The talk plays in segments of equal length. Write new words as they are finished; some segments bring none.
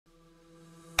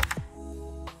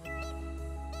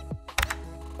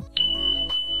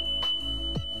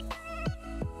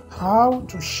How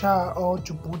to share or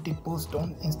to put a post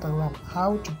on Instagram.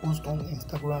 How to post on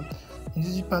Instagram. In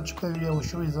this particular video, I will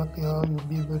show exactly how you'll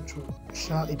be able to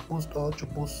share a post or to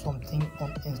post something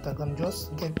on Instagram.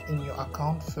 Just get in your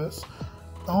account first.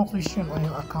 Once reaching on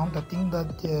your account, I think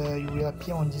that you will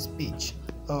appear on this page.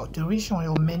 To reach on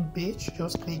your main page,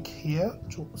 just click here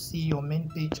to see your main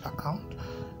page account.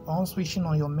 Once reaching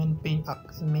on your main page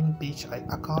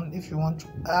account, if you want to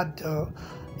add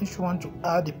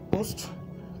a post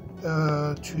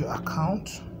to your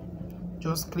account,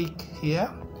 just click here.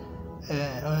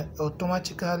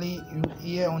 Automatically,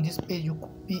 here on this page, you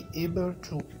could be able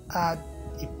to add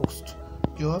a post.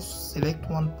 Just select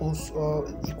one post, or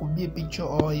it could be a picture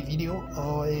or a video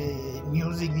or a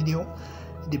music video,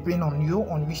 depending on you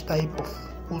on which type of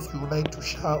post you would like to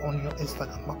share on your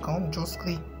Instagram account. Just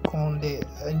click on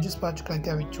in this particular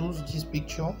case, we choose this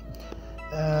picture.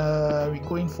 We're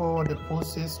going for the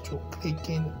process to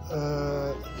clicking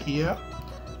here.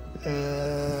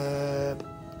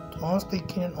 Once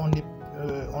clicking on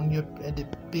the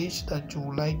page that you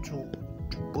would like to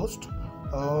post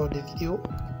or the video,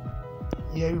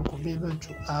 here you could be able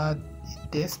to add a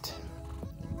text,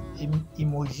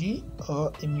 emoji,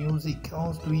 or a music.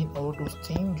 Once doing all those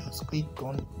things, just click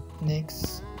on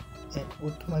next, and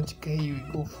automatically you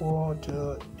go for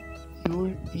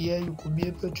here you could be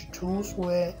able to choose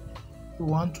where you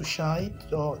want to share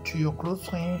it, or to your close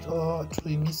friends, or to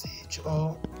a message,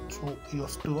 or to your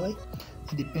story.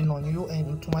 It depends on you, and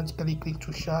automatically click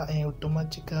to share, and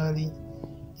automatically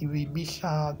it will be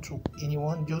shared to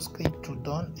anyone. Just click to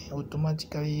done, and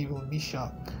automatically it will be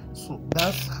shared. So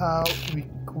that's how you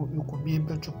could be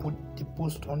able to put the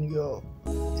post on your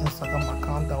Instagram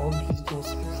account. I hope this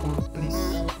was helpful.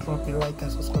 Please drop a like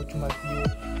and subscribe to my video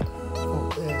for